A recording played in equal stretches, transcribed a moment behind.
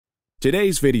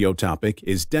Today's video topic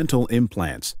is dental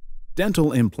implants.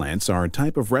 Dental implants are a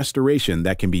type of restoration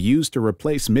that can be used to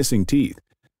replace missing teeth.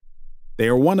 They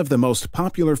are one of the most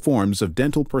popular forms of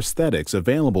dental prosthetics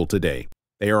available today.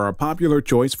 They are a popular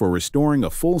choice for restoring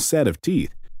a full set of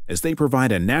teeth, as they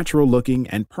provide a natural-looking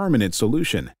and permanent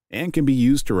solution and can be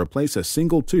used to replace a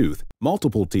single tooth,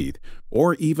 multiple teeth,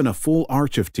 or even a full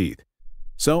arch of teeth.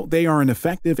 So they are an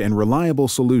effective and reliable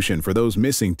solution for those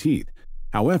missing teeth.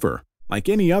 However, like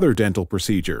any other dental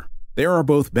procedure, there are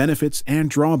both benefits and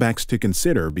drawbacks to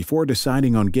consider before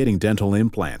deciding on getting dental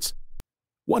implants.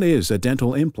 What is a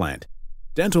dental implant?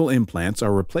 Dental implants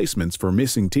are replacements for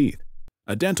missing teeth.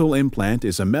 A dental implant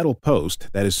is a metal post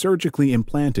that is surgically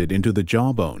implanted into the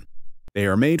jawbone. They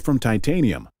are made from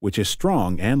titanium, which is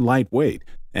strong and lightweight,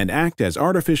 and act as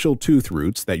artificial tooth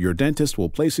roots that your dentist will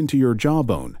place into your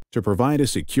jawbone to provide a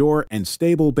secure and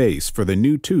stable base for the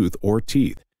new tooth or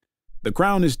teeth. The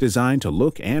crown is designed to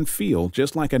look and feel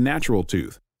just like a natural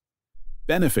tooth.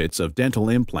 Benefits of dental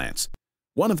implants.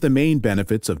 One of the main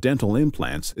benefits of dental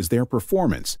implants is their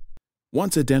performance.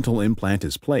 Once a dental implant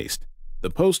is placed,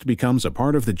 the post becomes a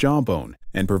part of the jawbone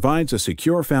and provides a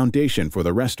secure foundation for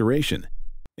the restoration.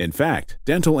 In fact,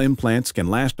 dental implants can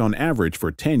last on average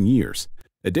for 10 years.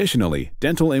 Additionally,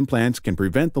 dental implants can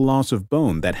prevent the loss of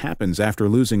bone that happens after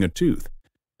losing a tooth.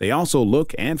 They also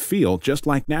look and feel just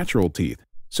like natural teeth,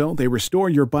 so they restore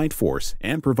your bite force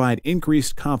and provide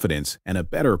increased confidence and a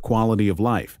better quality of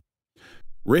life.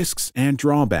 Risks and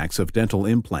drawbacks of dental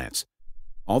implants.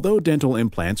 Although dental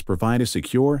implants provide a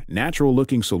secure,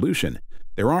 natural-looking solution,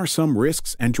 there are some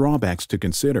risks and drawbacks to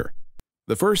consider.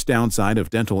 The first downside of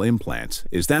dental implants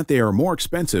is that they are more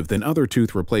expensive than other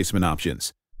tooth replacement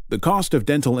options. The cost of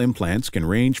dental implants can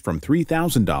range from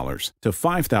 $3,000 to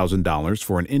 $5,000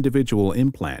 for an individual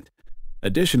implant.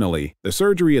 Additionally, the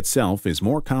surgery itself is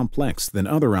more complex than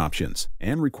other options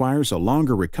and requires a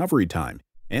longer recovery time,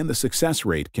 and the success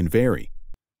rate can vary.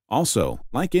 Also,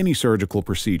 like any surgical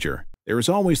procedure, there is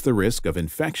always the risk of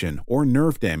infection or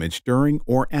nerve damage during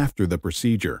or after the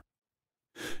procedure.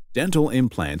 Dental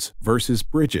implants versus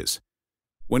bridges.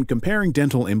 When comparing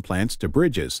dental implants to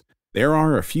bridges, there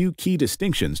are a few key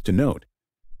distinctions to note.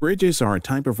 Bridges are a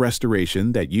type of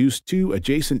restoration that use two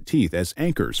adjacent teeth as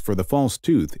anchors for the false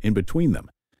tooth in between them.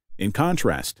 In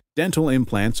contrast, dental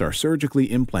implants are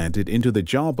surgically implanted into the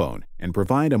jawbone and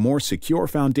provide a more secure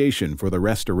foundation for the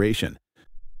restoration.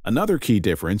 Another key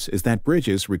difference is that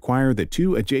bridges require the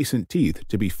two adjacent teeth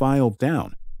to be filed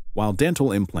down, while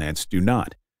dental implants do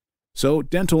not. So,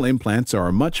 dental implants are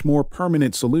a much more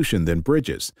permanent solution than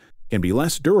bridges, can be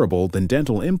less durable than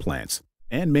dental implants,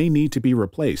 and may need to be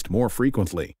replaced more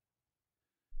frequently.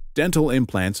 Dental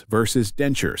implants versus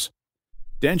dentures.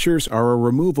 Dentures are a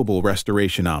removable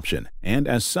restoration option, and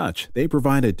as such, they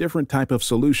provide a different type of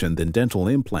solution than dental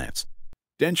implants.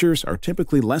 Dentures are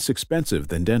typically less expensive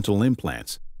than dental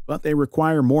implants, but they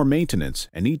require more maintenance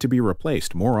and need to be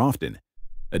replaced more often.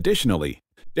 Additionally,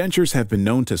 dentures have been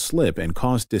known to slip and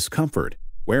cause discomfort,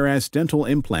 whereas dental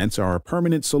implants are a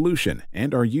permanent solution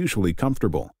and are usually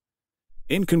comfortable.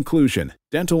 In conclusion,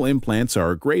 dental implants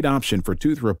are a great option for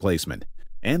tooth replacement,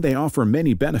 and they offer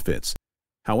many benefits.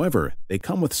 However, they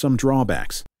come with some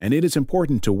drawbacks, and it is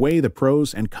important to weigh the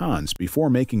pros and cons before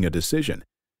making a decision.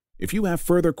 If you have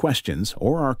further questions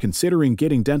or are considering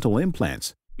getting dental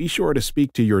implants, be sure to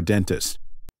speak to your dentist.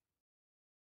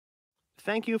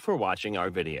 Thank you for watching our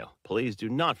video. Please do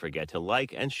not forget to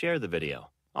like and share the video.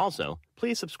 Also,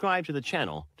 please subscribe to the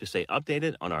channel to stay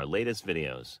updated on our latest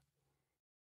videos.